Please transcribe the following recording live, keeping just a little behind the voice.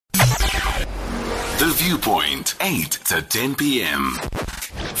The Viewpoint, 8 to 10 p.m.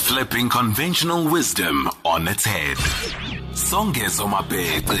 Flipping conventional wisdom on its head. Songezo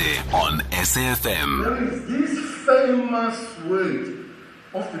Mabheki on SAFM. There is this famous word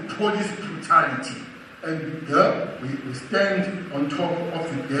of the police brutality. And there we stand on top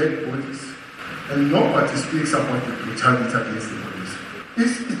of the dead bodies. And nobody speaks about the brutality against the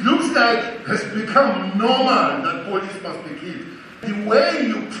police. It looks like it has become normal that police must be killed. The way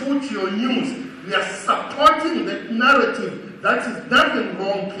you put your news, we are supporting that narrative that is nothing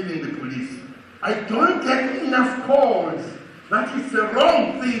wrong killing the police. I don't get enough calls that it's the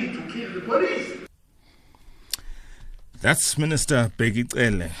wrong thing to kill the police. That's Minister Bheki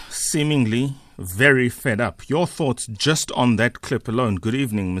Cele, seemingly very fed up. Your thoughts just on that clip alone. Good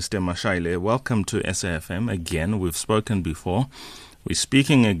evening, Mr. Mashaile. Welcome to SAFM. Again, we've spoken before. We're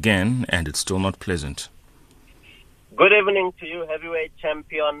speaking again, and it's still not pleasant. Good evening to you, heavyweight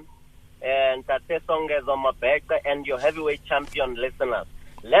champion, and Tate Songezo Mabheki, and your heavyweight champion listeners.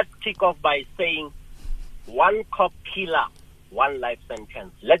 Let's kick off by saying, one cop killer, one life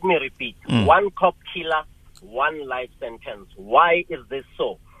sentence. Let me repeat. One cop killer, one life sentence. Why is this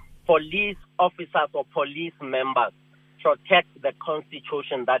so? Police officers or police members protect the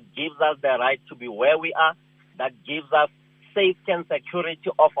Constitution that gives us the right to be where we are, that gives us safety and security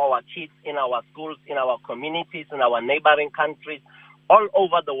of our kids in our schools, in our communities, in our neighboring countries, all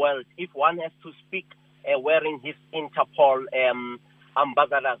over the world. If one has to speak wearing his Interpol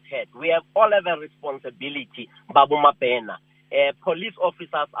ambassador's hat, we have all have a responsibility, Babu Mapena. Police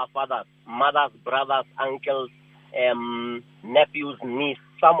officers are fathers, mothers, brothers, uncles, nephews, nieces.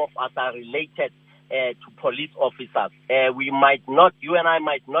 Some of us are related to police officers. We might not, you and I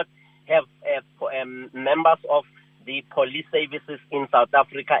might not have members of the police services in South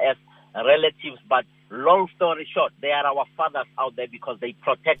Africa as relatives, but long story short, they are our fathers out there because they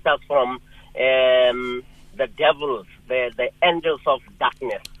protect us from the devils, the angels of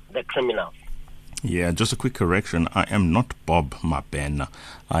darkness, the criminals. Yeah, just a quick correction. I am not Bob Mabena.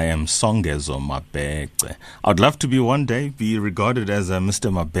 I am Songezo Mabheki. I'd love to be one day, be regarded as a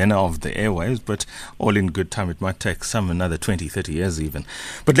Mr. Mabena of the airwaves, but all in good time. It might take another 20, 30 years even.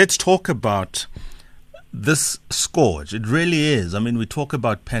 But let's talk about this scourge. It really is. I mean, we talk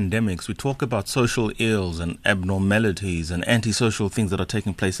about pandemics, we talk about social ills and abnormalities and antisocial things that are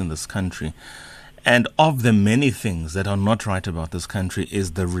taking place in this country. And of the many things that are not right about this country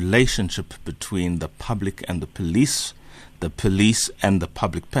is the relationship between the public and the police and the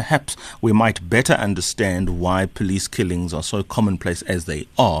public. Perhaps we might better understand why police killings are so commonplace as they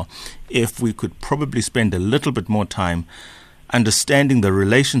are if we could probably spend a little bit more time understanding the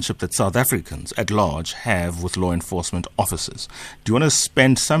relationship that South Africans at large have with law enforcement officers. Do you want to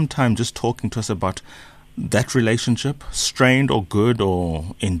spend some time just talking to us about that relationship, strained or good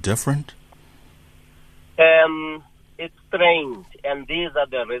or indifferent? It's strange, and these are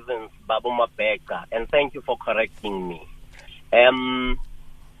the reasons, Babu Mabheki, and thank you for correcting me. I'm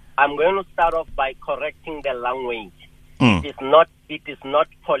going to start off by correcting the language. It is not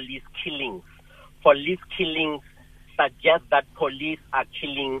police killings. Police killings suggest that police are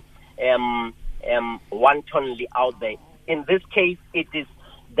killing wantonly out there. In this case, it is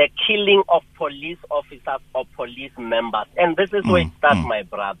the killing of police officers or police members, and this is where it starts, my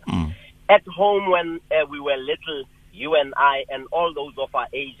brother. At home, when we were little, you and I and all those of our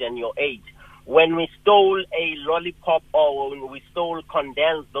age and your age, when we stole a lollipop or when we stole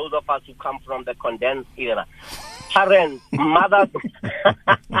condensed, those of us who come from the condensed era, parents, mothers,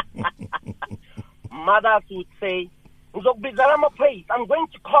 mothers would say, I'm going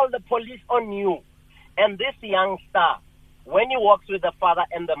to call the police on you. And this youngster, when he walks with the father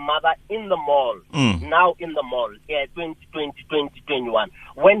and the mother in the mall, now in the mall, 2020, 2021,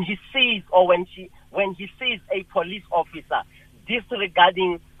 when he sees or when he sees a police officer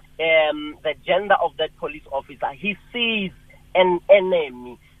disregarding the gender of that police officer, he sees an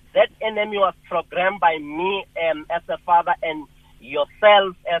enemy. That enemy was programmed by me as a father and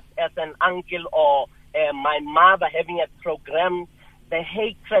yourself as an uncle or my mother having a program, the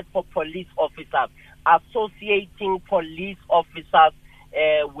hatred for police officers, associating police officers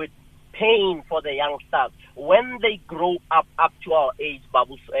with pain for the youngsters. When they grow up to our age,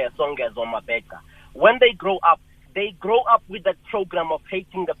 Babu Songezo Mabheki, when they grow up with a program of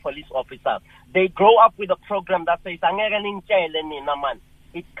hating the police officers. They grow up with a program that says,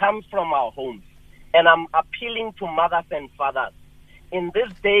 it comes from our homes. And I'm appealing to mothers and fathers. In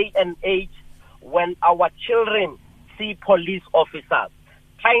this day and age, when our children see police officers,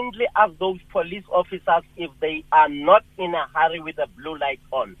 kindly ask those police officers if they are not in a hurry with the blue light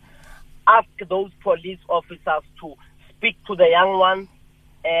on. Ask those police officers to speak to the young ones,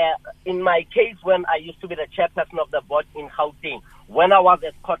 in my case, when I used to be the chairperson of the board in Gauteng, when I was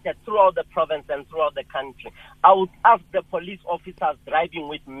escorted throughout the province and throughout the country, I would ask the police officers driving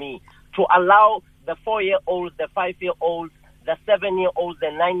with me to allow the 4-year-olds, the 5-year-olds, the 7-year-olds, the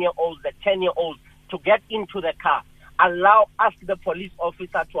 9-year-olds, the 10-year-olds to get into the car. Ask the police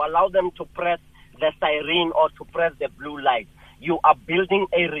officer to allow them to press the siren or to press the blue light. You are building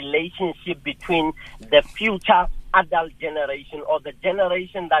a relationship between the future adult generation or the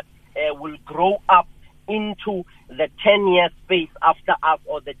generation that will grow up into the 10-year space after us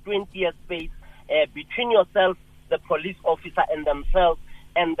or the 20-year space between yourself, the police officer, and themselves,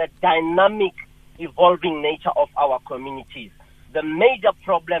 and the dynamic, evolving nature of our communities. The major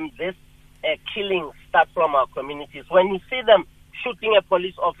problem this killing starts from our communities. When you see them shooting a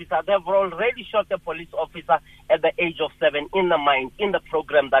police officer, they've already shot a police officer at the age of 7 in the mind, in the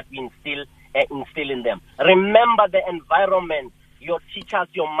program that we instill in them. Remember the environment, your teachers,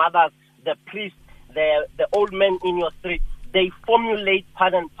 your mothers, the priests, the old men in your street. They formulate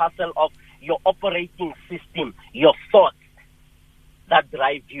part and parcel of your operating system, your thoughts that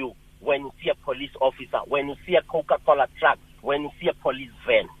drive you when you see a police officer, when you see a Coca-Cola truck, when you see a police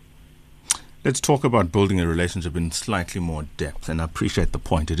van. Let's talk about building a relationship in slightly more depth, and I appreciate the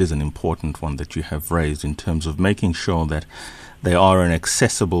point. It is an important one that you have raised in terms of making sure that they are an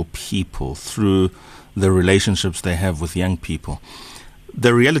accessible people through the relationships they have with young people.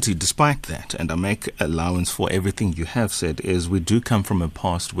 The reality, despite that, and I make allowance for everything you have said, is we do come from a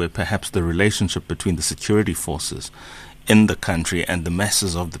past where perhaps the relationship between the security forces in the country and the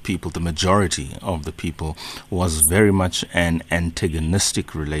masses of the people, the majority of the people, was very much an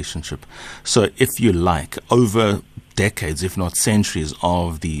antagonistic relationship. So if you like, over decades, if not centuries,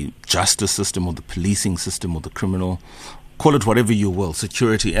 of the justice system or the policing system or the criminal, call it whatever you will,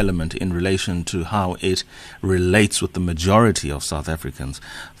 security element in relation to how it relates with the majority of South Africans,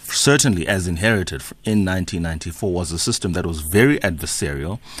 certainly as inherited in 1994, was a system that was very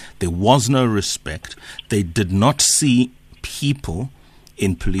adversarial. There was no respect. They did not see people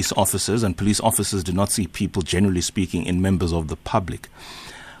in police officers, and police officers did not see people, generally speaking, in members of the public.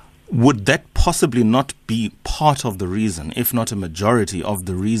 Would that possibly not be part of the reason, if not a majority of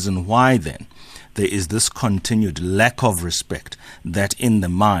the reason, why then there is this continued lack of respect that in the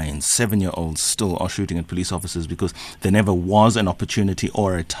minds 7-year-olds still are shooting at police officers, because there never was an opportunity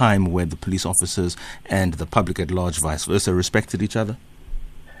or a time where the police officers and the public at large, vice versa, respected each other?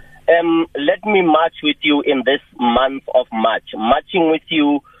 Let me march with you in this month of March, marching with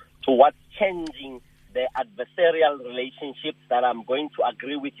you to what's changing the adversarial relationships, that I'm going to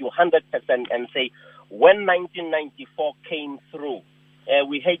agree with you 100% and say, when 1994 came through,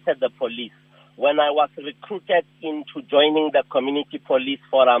 we hated the police. When I was recruited into joining the Community Police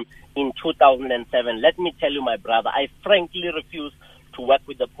Forum in 2007, let me tell you, my brother, I frankly refused to work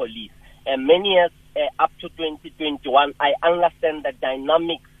with the police. And many years up to 2021, I understand the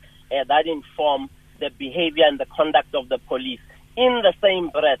dynamics that inform the behavior and the conduct of the police. In the same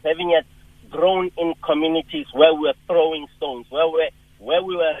breath, having yet grown in communities where we were throwing stones, where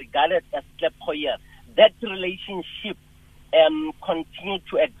we were regarded as klepkoyer, that relationship continued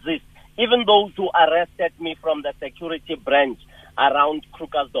to exist. Even those who arrested me from the security branch around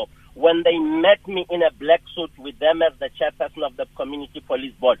Krugersdorp, when they met me in a black suit with them as the chairperson of the Community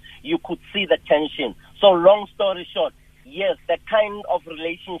Police Board, you could see the tension. So long story short, yes, the kind of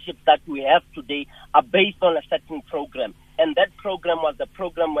relationships that we have today are based on a certain program. And that program was the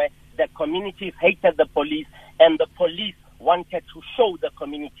program where the communities hated the police, and the police wanted to show the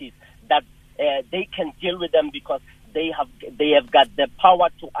communities that they can deal with them because they have got the power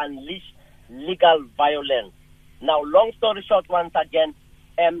to unleash legal violence. Now, long story short, once again,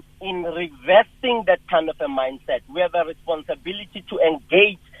 in reversing that kind of a mindset, we have a responsibility to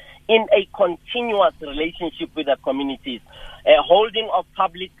engage in a continuous relationship with the communities, holding of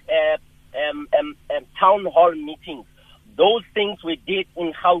public town hall meetings. Those things we did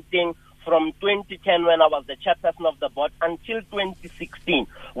in Gauteng from 2010, when I was the chairperson of the board, until 2016,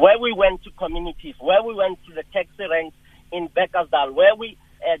 where we went to communities, where we went to the taxi ranks in Bekkersdal, where we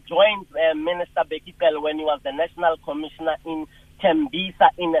joined Minister Bheki Cele when he was the National Commissioner in Tembisa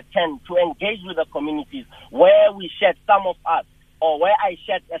in a tent to engage with the communities, where we shared, some of us, or where I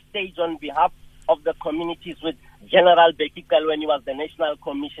shared a stage on behalf of the communities with General Bheki Cele when he was the National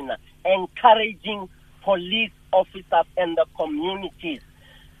Commissioner, encouraging police officers and the communities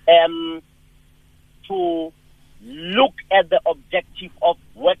to look at the objective of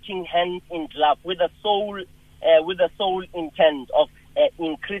working hand in glove with the sole intent of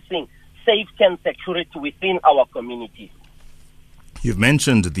increasing safety and security within our communities. You've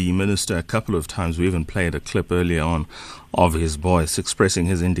mentioned the minister a couple of times. We even played a clip earlier on of his voice expressing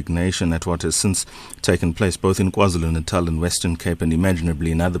his indignation at what has since taken place both in KwaZulu-Natal and Western Cape, and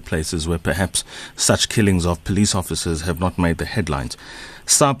imaginably in other places where perhaps such killings of police officers have not made the headlines.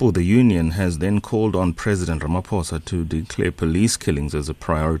 SAPO, the union, has then called on President Ramaphosa to declare police killings as a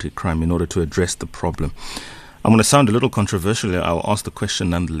priority crime in order to address the problem. I'm going to sound a little controversial. I'll ask the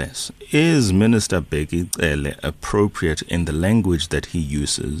question nonetheless. Is Minister Bheki Cele appropriate in the language that he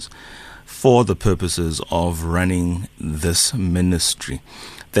uses for the purposes of running this ministry?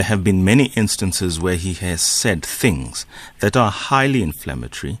 There have been many instances where he has said things that are highly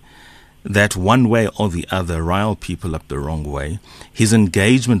inflammatory, that one way or the other rile people up the wrong way. His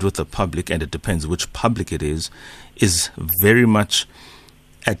engagement with the public, and it depends which public it is very much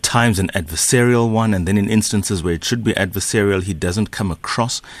at times an adversarial one, and then in instances where it should be adversarial, he doesn't come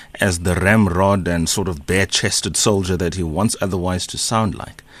across as the ramrod and sort of bare-chested soldier that he wants otherwise to sound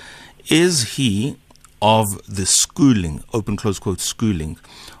like. Is he of the schooling, open close quote schooling,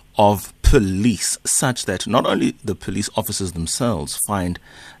 of police, such that not only the police officers themselves find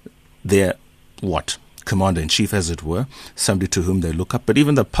their, commander-in-chief as it were, somebody to whom they look up, but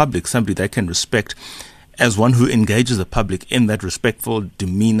even the public, somebody they can respect as one who engages the public in that respectful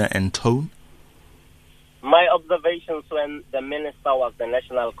demeanor and tone? My observations when the minister was the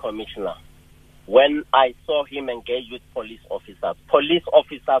national commissioner, when I saw him engage with police officers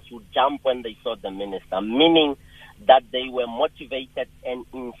would jump when they saw the minister, meaning that they were motivated and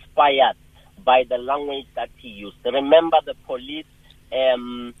inspired by the language that he used. Remember, the police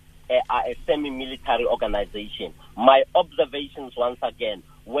are a semi-military organization. My observations, once again,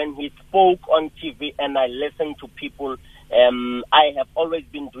 when he spoke on TV and I listened to people, I have always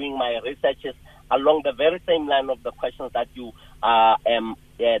been doing my researches along the very same line of the questions that you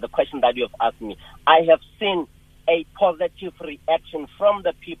the question that you have asked me. I have seen a positive reaction from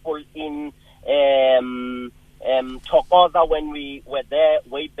the people in Thokoza when we were there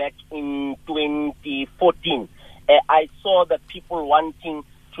way back in 2014. I saw the people wanting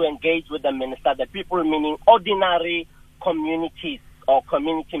to engage with the minister, the people meaning ordinary communities or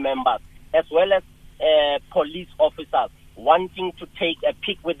community members, as well as police officers wanting to take a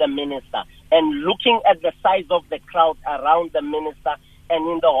pic with the minister and looking at the size of the crowd around the minister and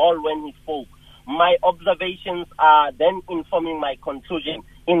in the hall when he spoke. My observations are then informing my conclusion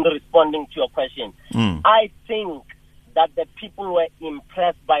in responding to your question. I think that the people were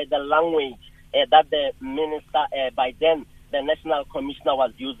impressed by the language that the minister, by then the national commissioner,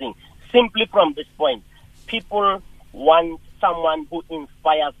 was using. Simply from this point, people want someone who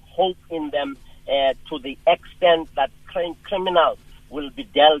inspires hope in them to the extent that criminals will be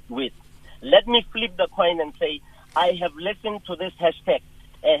dealt with. Let me flip the coin and say, I have listened to this hashtag,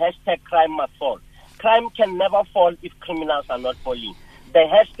 hashtag crime must fall. Crime can never fall if criminals are not falling. The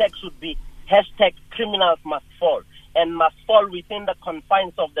hashtag should be hashtag criminals must fall, and must fall within the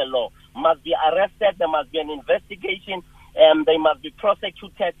confines of the law. Must be arrested, there must be an investigation, they must be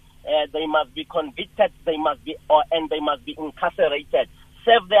prosecuted, they must be convicted, they must be incarcerated,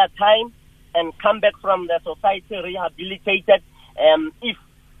 serve their time, and come back from the society rehabilitated if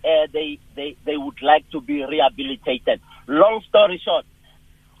they would like to be rehabilitated. Long story short,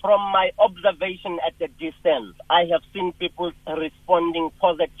 from my observation at a distance, I have seen people responding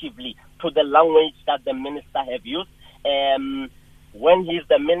positively to the language that the minister have used when he's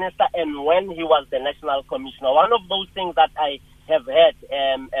the minister and when he was the national commissioner. One of those things that I have heard,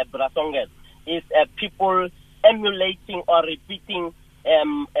 Brasonges, is people emulating or repeating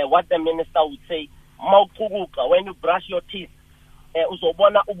what the minister would say. When you brush your teeth, I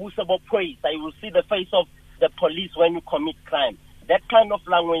will see the face of the police when you commit crime. That kind of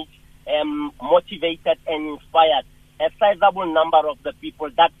language motivated and inspired a sizable number of the people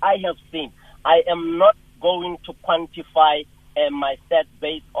that I have seen. I am not going to quantify my stats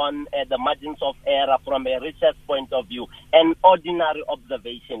based on the margins of error from a research point of view, an ordinary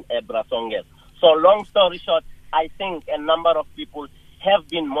observation, Brasonges. So long story short, I think a number of people have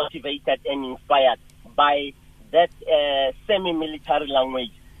been motivated and inspired by that semi-military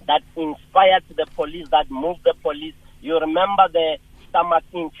language that inspired the police, that moved the police. You remember the stomach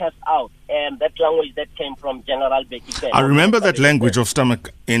in, chest out, and that language that came from General Bheki Cele. I remember that language of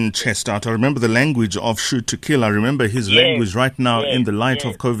stomach in, chest out. I remember the language of shoot to kill. I remember his language right now in the light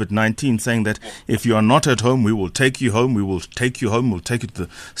of COVID-19 saying that if you are not at home, we will take you home, we will take you home, we'll take you to the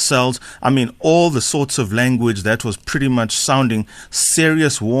cells. I mean, all the sorts of language that was pretty much sounding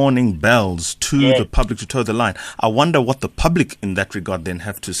serious warning bells to the public to toe the line. I wonder what the public in that regard then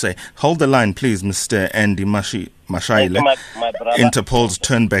have to say. Hold the line, please, Mr. Andy Mashaile, my brother. Interpol's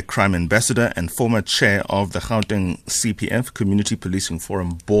Turn Back Crime Ambassador. Ambassador and former chair of the Gauteng CPF, Community Policing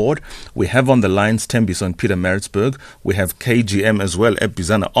Forum Board. We have on the lines Tembiso and Peter Maritzburg. We have KGM as well at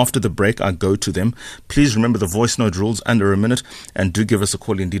Bizana. After the break, I go to them. Please remember the voice note rules under a minute, and do give us a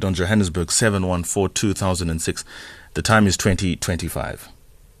call indeed on Johannesburg 714-2006. The time is 20:25.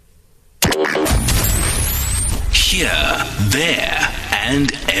 Here, there,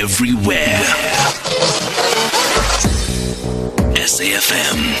 and everywhere.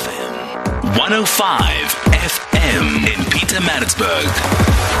 SAFM 105 FM in Peter Maritzburg.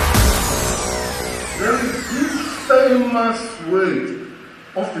 There is this famous word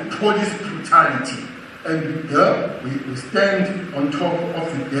of the police brutality, and here we stand on top of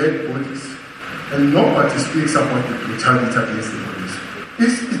the dead bodies, and nobody speaks about the brutality against the police.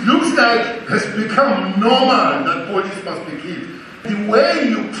 It looks like it has become normal that police must be killed. The way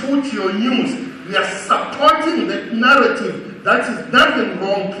you put your news, we are supporting that narrative that is nothing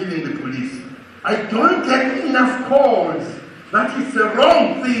wrong killing the police. I don't get enough calls that it's the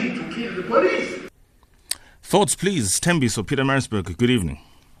wrong thing to kill the police. Thoughts, please. Tembiso, Peter Maritzburg, good evening.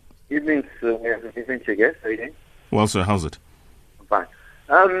 Evening, sir. Evening to you guys. How are you doing? Well, sir, how's it? I'm fine.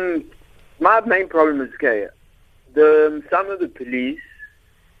 My main problem is, okay, some of the police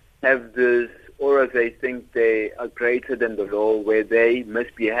have this aura, they think they are greater than the law, where they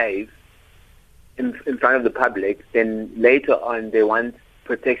misbehave in front of the public, then later on they want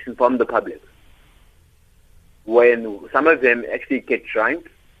protection from the public. When some of them actually get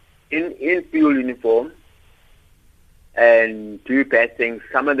drunk in full uniform and do bad things,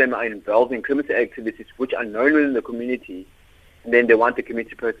 some of them are involved in criminal activities which are known within the community, and then they want the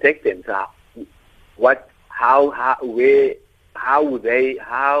community to protect them. So how is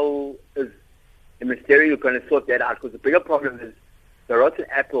the ministerial going to sort that out? Because the bigger problem is the rotten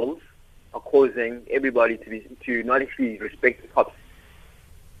apples are causing everybody to not actually respect the cops.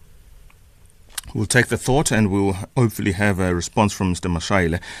 We'll take the thought and we'll hopefully have a response from Mr.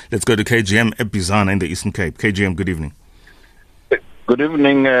 Mashaile. Let's go to KGM at Bizana in the Eastern Cape. KGM, good evening. Good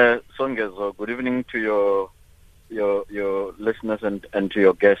evening, Songezo. Good evening to your listeners and to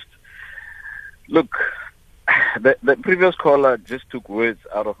your guests. Look, the previous caller just took words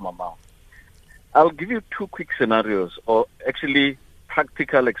out of my mouth. I'll give you two quick scenarios, or actually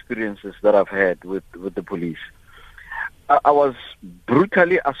practical experiences that I've had with the police. I was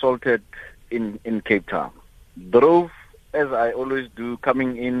brutally assaulted in Cape Town. Drove, as I always do,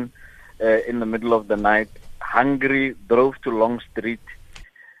 coming in the middle of the night, hungry, drove to Long Street.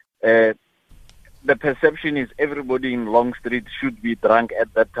 The perception is everybody in Long Street should be drunk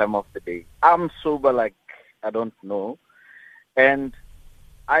at that time of the day. I'm sober like I don't know. And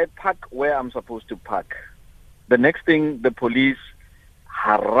I park where I'm supposed to park. The next thing, the police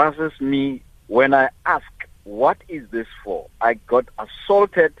harasses me when I ask, what is this for? I got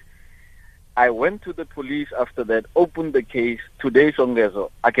assaulted. I went to the police after that, opened the case. Today,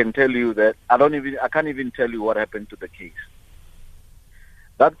 Songezo, I can tell you that I can't even tell you what happened to the case.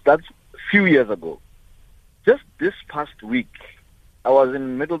 That's a few years ago. Just this past week, I was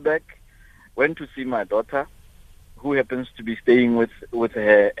in Middleburg, went to see my daughter, who happens to be staying with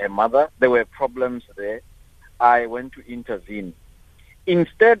her mother. There were problems there. I went to intervene.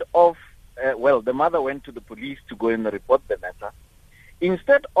 Instead of, the mother went to the police to go and report the matter.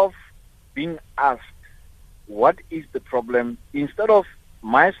 Instead of being asked, what is the problem? Instead of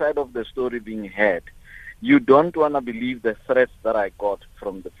my side of the story being heard, you don't want to believe the threats that I got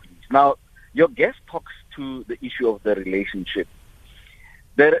from the police. Now, your guest talks to the issue of the relationship.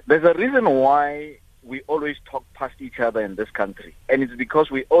 There's a reason why we always talk past each other in this country, and it's because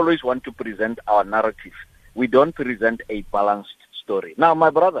we always want to present our narrative. We don't present a balanced story. Now, my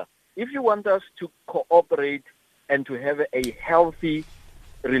brother, if you want us to cooperate and to have a healthy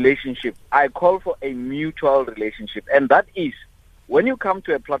relationship, I call for a mutual relationship, and that is, when you come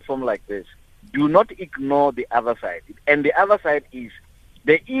to a platform like this, do not ignore the other side. And the other side is,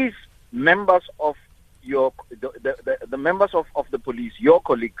 there is members of the members of the police, your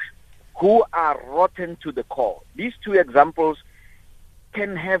colleagues, who are rotten to the core. These two examples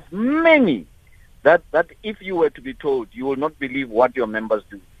can have many that if you were to be told, you will not believe what your members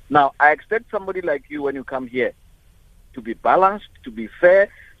do. Now, I expect somebody like you, when you come here, to be balanced, to be fair,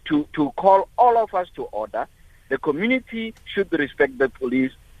 to call all of us to order. The community should respect the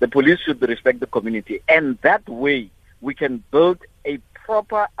police should respect the community. And that way, we can build a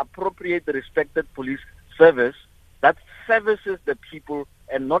proper, appropriate, respected police service that services the people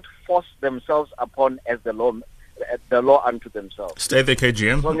and not force themselves upon as the law the law unto themselves. Stay there,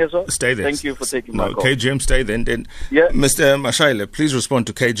 KGM. Songezo, Stay there. Thank you for taking my call. KGM, stay there. Yeah. Mr. Mashaile, please respond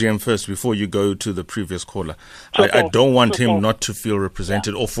to KGM first before you go to the previous caller. I don't want him not to feel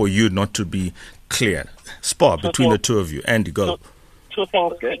represented or for you not to be clear. Spar between the two of you. Andy, go. Two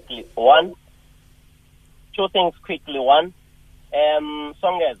things quickly. One,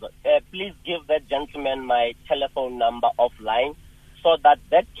 Songezo, please give that gentleman my telephone number offline so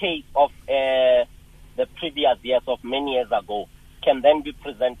that case of the previous years of many years ago can then be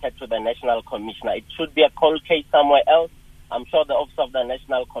presented to the National Commissioner. It should be a cold case somewhere else. I'm sure the Office of the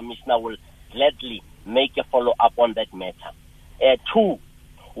National Commissioner will gladly make a follow-up on that matter. Two,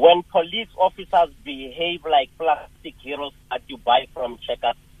 when police officers behave like plastic heroes that you buy from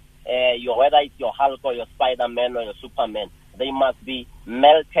Checkers, whether it's your Hulk or your Spider-Man or your Superman, they must be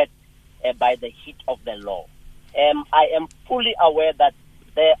melted by the heat of the law. I am fully aware that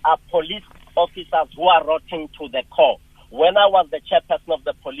there are police officers who are rotting to the core. When I was the chairperson of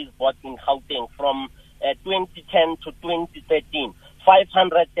the police board in Gauteng from 2010 to 2013,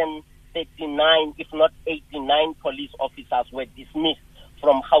 539, if not 89 police officers were dismissed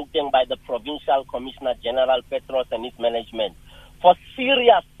from Gauteng by the Provincial Commissioner General Petros and his management for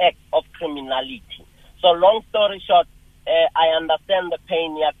serious acts of criminality. So long story short, I understand the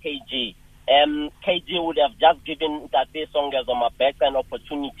pain here, KG. KG would have just given Tate Songezo Mabhekpe an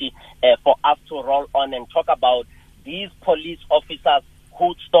opportunity for us to roll on and talk about these police officers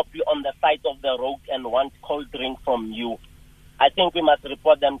who stop you on the side of the road and want cold drink from you. I think we must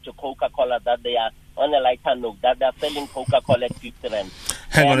report them to Coca-Cola that they are on a lighter note, that they are selling Coca-Cola at 50 rand.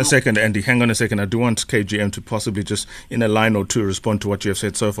 Hang on a second, Andy. Hang on a second. I do want KGM to possibly just, in a line or two, respond to what you have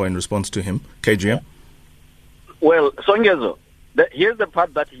said so far in response to him. KGM? Well, Songezo, here's the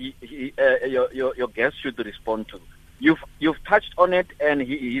part that your guest should respond to. You've touched on it, and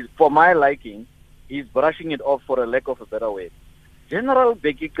he's, for my liking, he's brushing it off, for a lack of a better word. General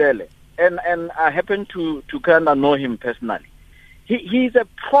Bheki Cele, and I happen to kind of know him personally. He's a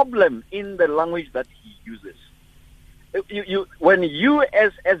problem in the language that he uses. When you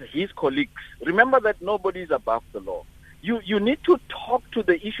as his colleagues, remember that nobody is above the law. You need to talk to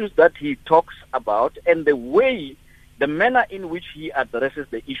the issues that he talks about and the manner in which he addresses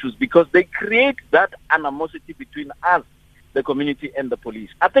the issues, because they create that animosity between us, the community, and the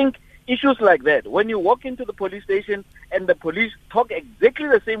police. I think issues like that, when you walk into the police station and the police talk exactly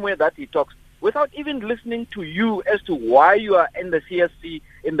the same way that he talks, without even listening to you as to why you are in the CSC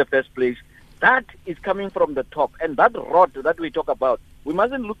in the first place, that is coming from the top. And that rod that we talk about, we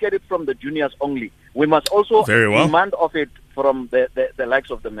mustn't look at it from the juniors only. We must also demand of it from the likes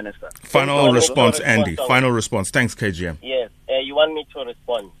of the minister. Final response, Andy. Final response. Thanks, KGM. Yes, you want me to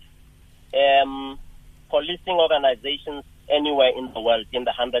respond. Policing organizations anywhere in the world, in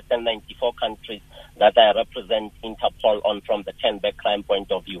the 194 countries that I represent Interpol on from the 10-back crime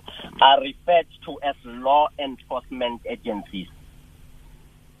point of view, are referred to as law enforcement agencies,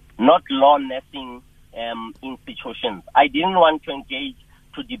 not law-nursing institutions. I didn't want to engage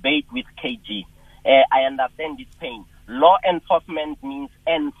to debate with KG. I understand his pain. Law enforcement means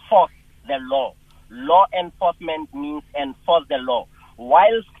enforce the law. Law enforcement means enforce the law.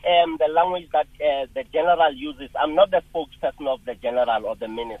 Whilst the language that the general uses, I'm not the spokesperson of the general or the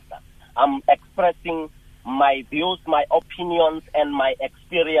minister. I'm expressing my views, my opinions, and my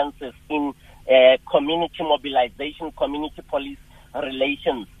experiences in community mobilization, community police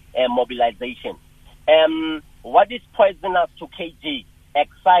relations mobilization. What is poisonous to KG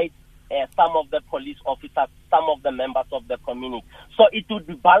excites some of the police officers, some of the members of the community. So it would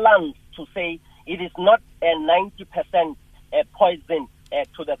be balanced to say it is not a 90% poison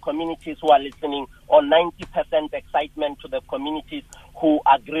to the communities who are listening, or 90% excitement to the communities who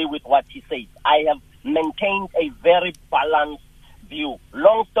agree with what he says. I have maintained a very balanced view.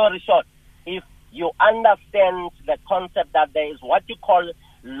 Long story short, if you understand the concept that there is what you call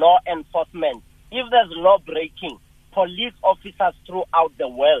law enforcement, if there's law breaking, police officers throughout the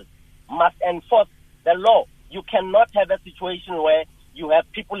world must enforce the law. You cannot have a situation where you have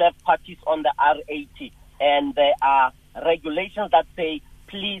people have parties on the R80 and there are regulations that say,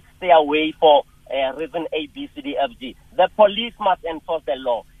 please stay away for reason A, B, C, D, F, G. The police must enforce the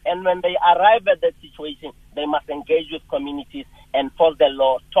law. And when they arrive at that situation, they must engage with communities, enforce the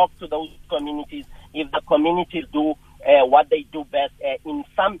law, talk to those communities. If the communities do what they do best, in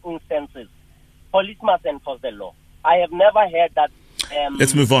some instances, police must enforce the law. I have never heard that.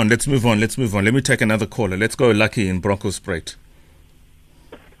 Let's move on. Let me take another caller. Let's go, Lucky in Bronkhorstspruit.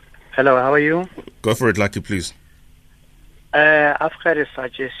 Hello, how are you? Go for it, Lucky, please. I've got a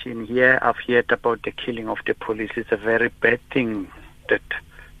suggestion here. I've heard about the killing of the police. It's a very bad thing that's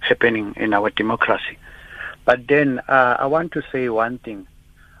happening in our democracy. But then I want to say one thing.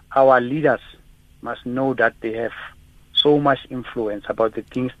 Our leaders must know that they have so much influence about the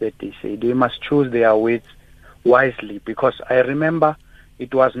things that they say. They must choose their words wisely, because I remember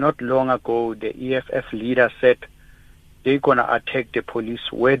it was not long ago the EFF leader said they're going to attack the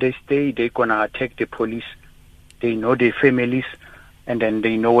police where they stay, they're going to attack the police. They know their families, and then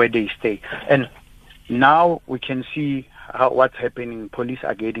they know where they stay. And now we can see what's happening. Police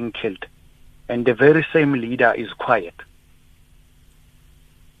are getting killed. And the very same leader is quiet.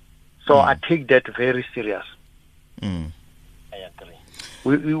 So I take that very serious. I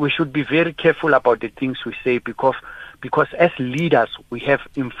agree. We should be very careful about the things we say, because as leaders we have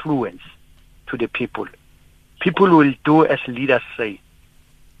influence to the people. People will do as leaders say.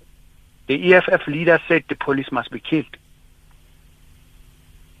 The EFF leader said the police must be killed.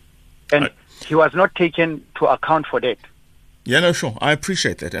 And he was not taken to account for that. Yeah, no, sure. I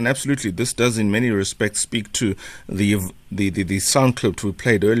appreciate that. And absolutely, this does in many respects speak to the sound clip we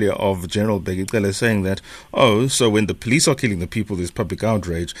played earlier of General Bheki Cele saying that, so when the police are killing the people, there's public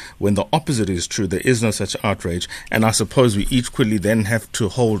outrage. When the opposite is true, there is no such outrage. And I suppose we equally then have to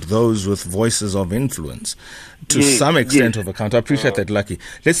hold those with voices of influence to some extent of account. I appreciate that, Lucky.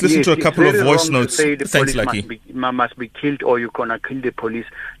 Let's listen to a couple of voice notes. Thanks, Lucky. Must be killed, or you're going to kill the police,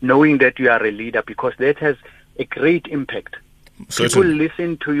 knowing that you are a leader, because that has a great impact. People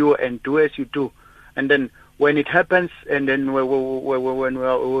listen to you and do as you do, and then when it happens, and then when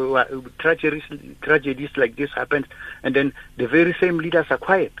tragedies like this happens, and then the very same leaders are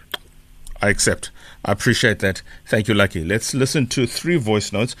quiet. I accept. I appreciate that. Thank you, Lucky. Let's listen to 3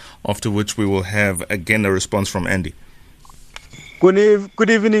 voice notes, after which we will have again a response from Andy. Good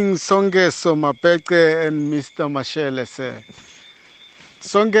evening, Songezo Mapeke and Mr. Mashaile, sir.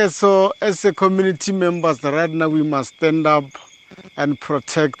 Songezo, as a community members, right now we must stand up and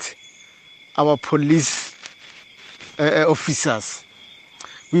protect our police officers.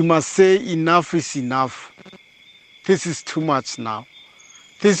 We must say enough is enough. This is too much now.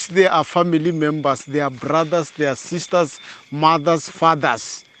 They are family members, they are brothers, they are sisters, mothers,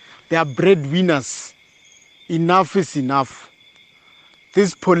 fathers. They are breadwinners. Enough is enough.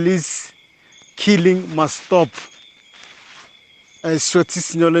 This police killing must stop. Thank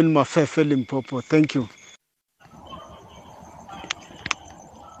you.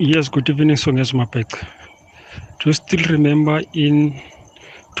 Yes, good evening, Songezo Mapeke. Do you still remember in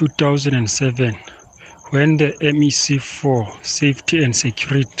 2007 when the MEC for Safety and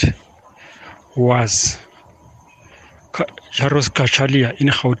Security was Jaros Kachalia in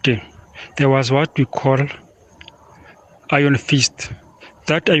Gauteng? There was what we call Iron Fist.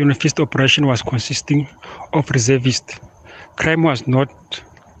 That Iron Fist operation was consisting of reservists. Crime was not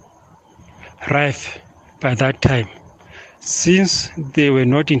rife by that time, since they were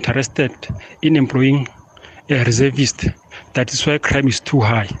not interested in employing a reservist. That is why crime is too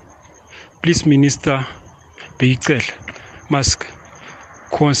high. Please, Minister Bheki Cele must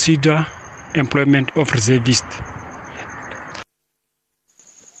consider employment of reservists.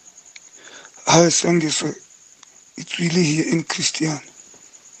 Hi, Songezo. It's really here in Christian.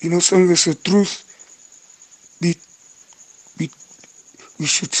 You know, Songezo, truth, we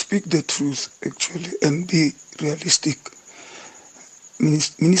should speak the truth, actually, and be realistic.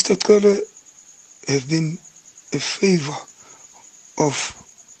 Minister Cele has been a favor of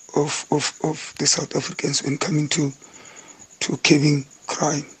the South Africans when coming to curbing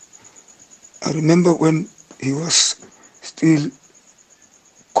crime. I remember when he was still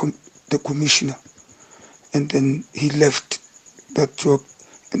the commissioner, and then he left that job,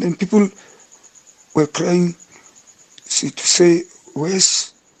 and then people were crying to say,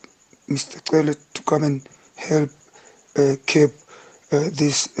 where's Mr. Cele to come and help curb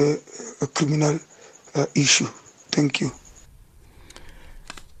this criminal issue? Thank you.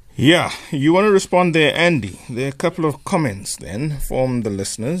 Yeah, you want to respond there, Andy? There are a couple of comments then from the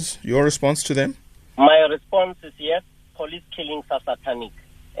listeners. Your response to them? My response is yes, police killings are satanic,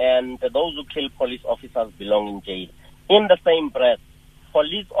 and those who kill police officers belong in jail. In the same breath,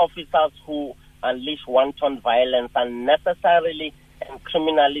 police officers who unleash wanton violence unnecessarily and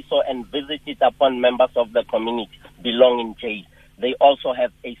criminally so and visit it upon members of the community belong in jail. They also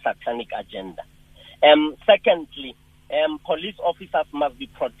have a satanic agenda. Secondly, police officers must be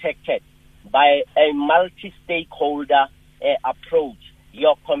protected by a multi-stakeholder approach.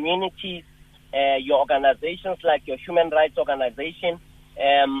 Your communities, your organizations like your human rights organization,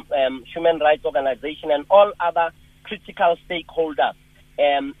 and all other critical stakeholders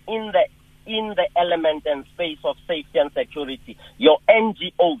in the element and space of safety and security. Your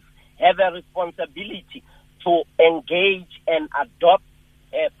NGOs have a responsibility to engage and adopt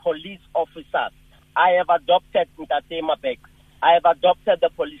police officers I have adopted Ntate Mabek. I have adopted the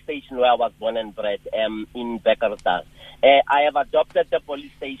police station where I was born and bred, in Bekkersdal. I have adopted the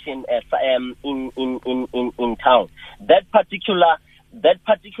police station in town. That particular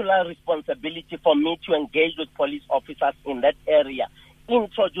responsibility for me to engage with police officers in that area,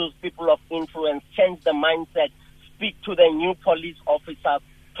 introduce people of influence, change the mindset, speak to the new police officers,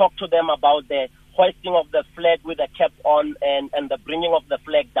 talk to them about the hoisting of the flag with the cap on and the bringing of the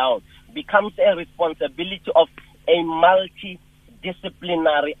flag down, becomes a responsibility of a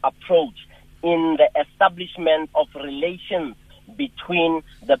multidisciplinary approach in the establishment of relations between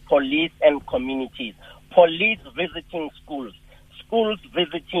the police and communities. Police visiting schools, schools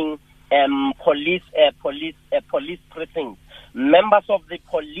visiting police precincts, members of the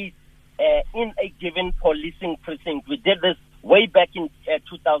police in a given policing precinct. We did this way back in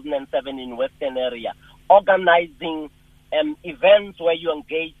 2007 in Western area, organizing events where you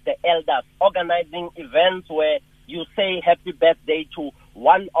engage the elders, organizing events where you say happy birthday to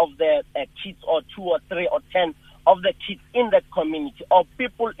one of the kids, or 2 or 3 or 10 of the kids in that community, or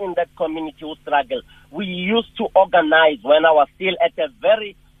people in that community who struggle. We used to organize when I was still at a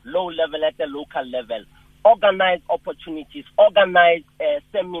very low level, at the local level, organize opportunities, organize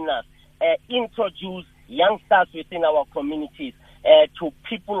seminars, introduce youngsters within our communities to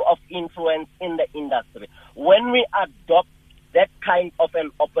people of influence in the industry. When we adopt that kind of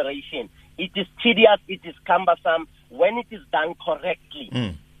an operation, it is tedious, it is cumbersome. When it is done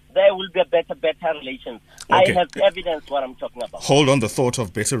correctly, there will be better relations. Okay. I have evidence what I'm talking about. Hold on the thought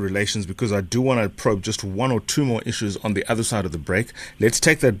of better relations, because I do want to probe just 1 or 2 more issues on the other side of the break. Let's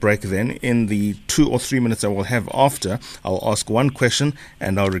take that break then. In the 2 or 3 minutes I will have after, I'll ask one question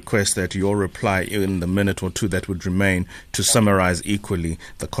and I'll request that your reply in the minute or 2 that would remain to summarize equally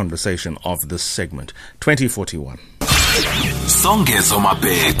the conversation of this segment. 2041. Songezo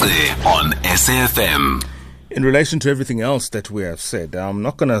Mabece on SAFM. In relation to everything else that we have said, I'm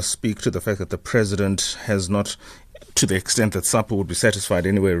not going to speak to the fact that the president has not, to the extent that SAPA would be satisfied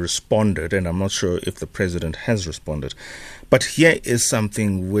anyway, responded, and I'm not sure if the president has responded. But here is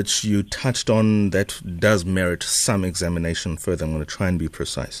something which you touched on that does merit some examination further. I'm going to try and be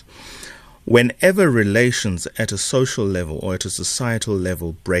precise. Whenever relations at a social level or at a societal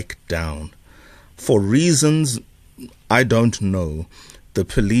level break down, for reasons I don't know, the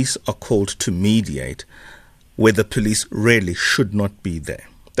police are called to mediate where the police really should not be there.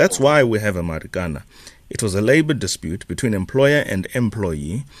 That's why we have a Marikana. It was a labor dispute between employer and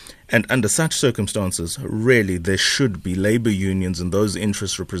employee, and under such circumstances, really there should be labor unions and those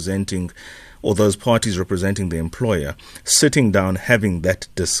interests representing, or those parties representing the employer, sitting down having that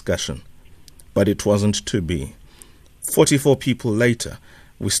discussion. But it wasn't to be. 44 people later,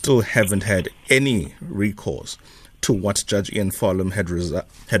 we still haven't had any recourse to what Judge Ian Farlam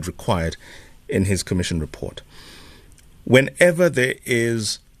had required in his commission report. Whenever there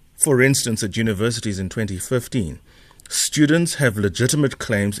is, for instance, at universities in 2015, students have legitimate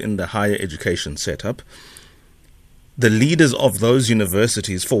claims in the higher education setup, the leaders of those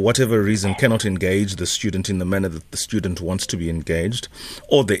universities, for whatever reason, cannot engage the student in the manner that the student wants to be engaged,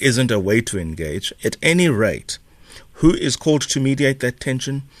 or there isn't a way to engage. At any rate, who is called to mediate that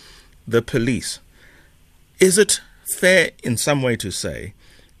tension? The police. Is it fair in some way to say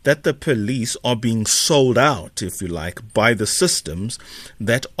that the police are being sold out, if you like, by the systems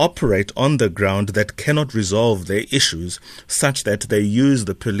that operate on the ground that cannot resolve their issues, such that they use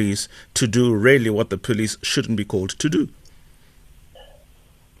the police to do really what the police shouldn't be called to do?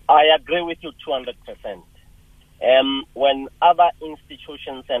 I agree with you 200%. When other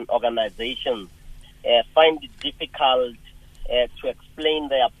institutions and organizations find it difficult to explain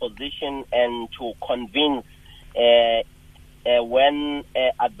their position and to convince when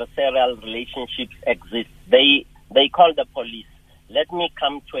adversarial relationships exist, they call the police. Let me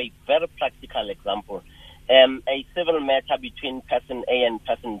come to a very practical example. A civil matter between person A and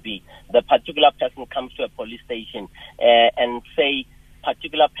person B. The particular person comes to a police station and say,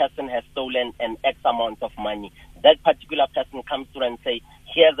 particular person has stolen an X amount of money. That particular person comes through and say,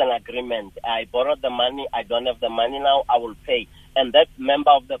 here's an agreement. I borrowed the money. I don't have the money now. I will pay. And that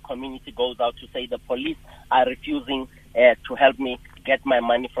member of the community goes out to say the police are refusing to help me get my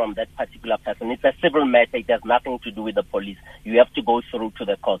money from that particular person. It's a civil matter. It has nothing to do with the police. You have to go through to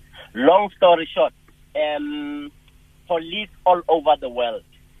the court. Long story short, police all over the world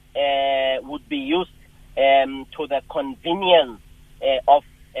would be used to the convenience of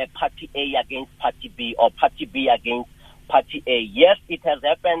party A against party B, or party B against party A. Yes, it has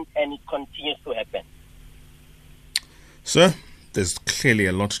happened and it continues to happen. Sir, there's clearly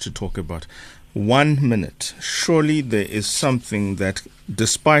a lot to talk about. 1 minute. Surely there is something that,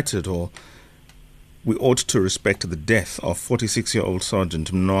 despite it all, we ought to respect the death of 46-year-old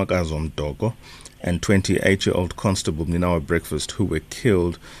Sergeant Mnogazo Mdogo and 28-year-old Constable Ninawa Breakfast, who were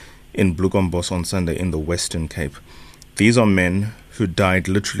killed in Blukombos on Sunday in the Western Cape. These are men who died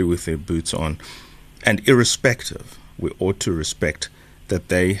literally with their boots on, and irrespective, we ought to respect that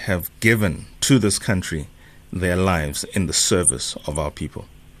they have given to this country their lives in the service of our people.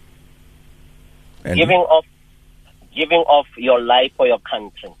 And giving off your life for your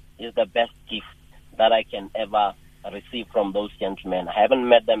country is the best gift that I can ever receive from those gentlemen. I haven't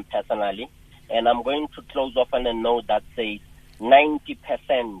met them personally, and I'm going to close off on a note that says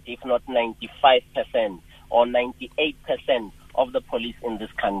 90%, if not 95% or 98% of the police in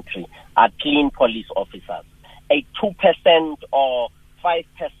this country are clean police officers. A 2% or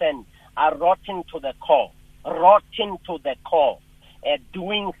 5% are rotten to the core,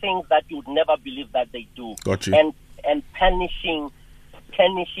 doing things that you would never believe that they do, and punishing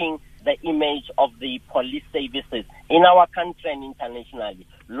the image of the police services in our country and internationally.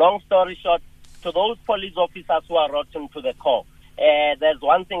 Long story short, to those police officers who are rotten to the core, there's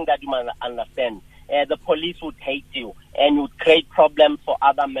one thing that you must understand. The police would hate you and would create problems for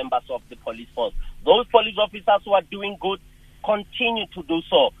other members of the police force. Those police officers who are doing good, continue to do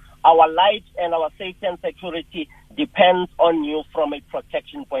so. Our lives and our safety and security depends on you from a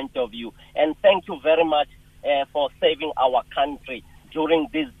protection point of view. And thank you very much for saving our country during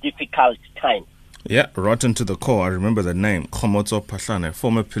this difficult time. Yeah, rotten to the core. I remember the name, Khomotso Pahlane,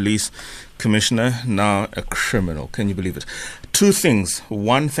 former police commissioner, now a criminal. Can you believe it? Two things.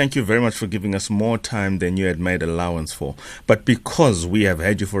 One, thank you very much for giving us more time than you had made allowance for. But because we have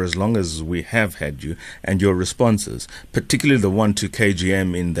had you for as long as we have had you, and your responses, particularly the one to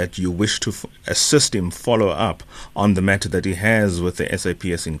KGM in that you wish to assist him follow up on the matter that he has with the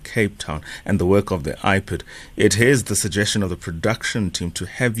SAPS in Cape Town and the work of the IPID, it is the suggestion of the production team to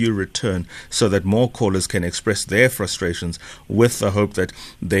have you return so that more callers can express their frustrations with the hope that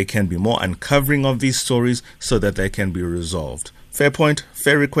they can be more uncovering of these stories so that they can be resolved. Fair point?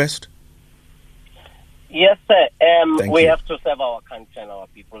 Fair request? Yes, sir. We you. have to serve our country and our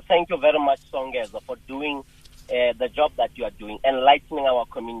people. Thank you very much, Songeza, for doing the job that you are doing, enlightening our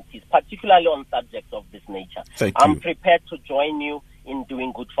communities, particularly on subjects of this nature. I'm prepared to join you in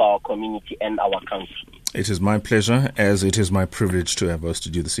doing good for our community and our country. It is my pleasure, as it is my privilege to have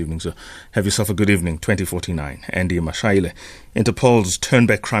hosted you this evening. So have yourself a good evening. 2049. Andy Mashaile, Interpol's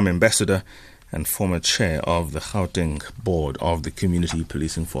Turnback Crime Ambassador and former chair of the Gauteng board of the Community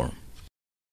Policing Forum.